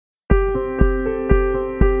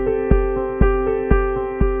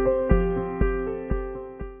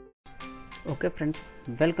Okay friends,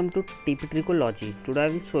 welcome to tipitrikology. Today I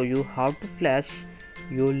will show you how to flash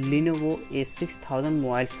your Lenovo A6000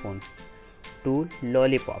 mobile phone to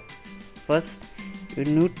Lollipop. First, you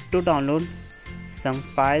need to download some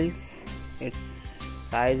files. Its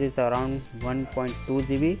size is around 1.2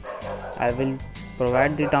 GB. I will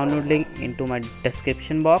provide the download link into my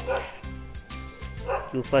description box.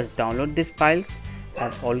 You first download these files. I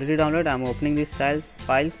have already downloaded. I am opening these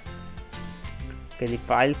files. Okay, the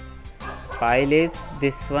file is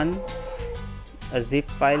this one, a zip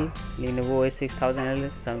file, Lenovo A6000,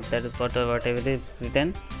 that is whatever is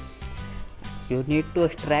written. You need to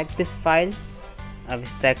extract this file. I've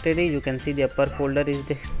extracted it. You can see the upper folder is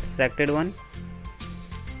the extracted one.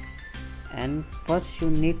 And first you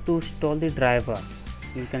need to install the driver.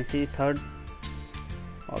 You can see third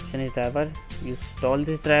option is driver. You install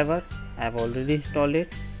this driver. I have already installed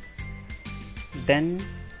it. Then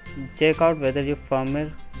check out whether your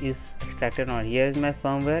firmware is extracted or not. Here is my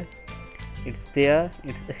firmware. It's there.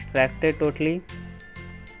 It's extracted totally.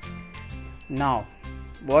 Now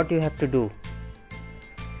what you have to do,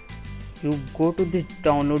 you go to this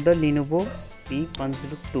downloader Lenovo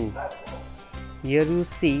P102. Here you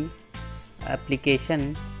see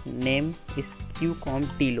application name is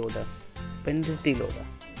Qcomql loader. Open this deloader.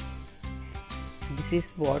 This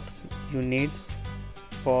is what you need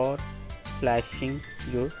for flashing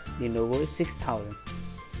your Lenovo A6000.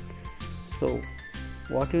 So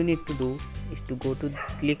what you need to do is to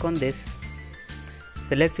click on this,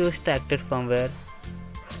 select your extracted firmware.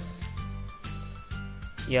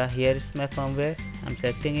 Yeah, here is my firmware. I'm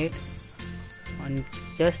selecting it and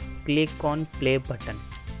just click on play button.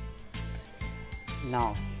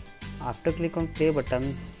 Now after click on play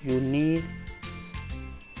button, you need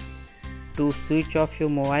to switch off your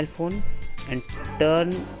mobile phone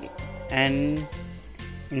and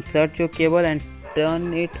insert your cable and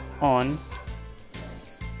turn it on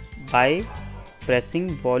by pressing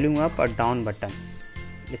volume up or down button.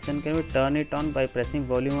 Listen, can we turn it on by pressing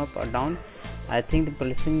volume up or down? I think the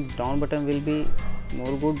pressing down button will be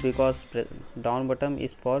more good because down button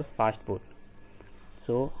is for fast boot.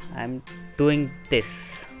 So I am doing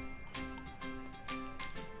this.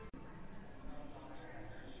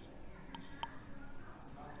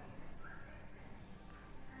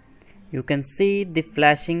 You can see the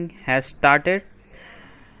flashing has started.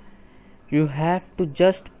 You have to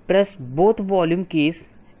just press both volume keys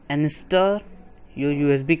and insert your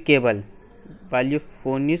USB cable while your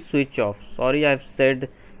phone is switched off. Sorry, I've said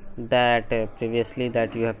that previously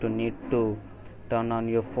that you have to need to turn on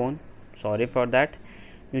your phone. Sorry for that.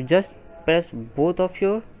 You just press both of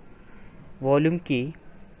your volume key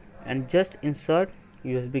and just insert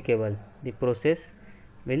USB cable. The process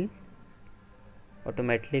will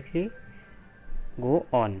automatically go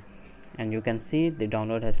on, and you can see the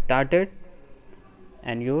download has started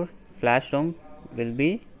and your flash ROM will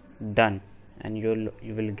be done and you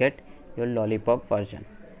will get your Lollipop version.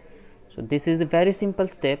 So this is the very simple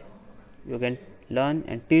step you can learn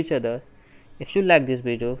and teach others. If you like this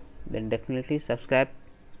video, then definitely subscribe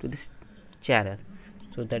to this channel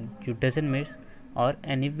so that you doesn't miss or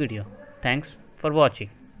any video. Thanks for watching.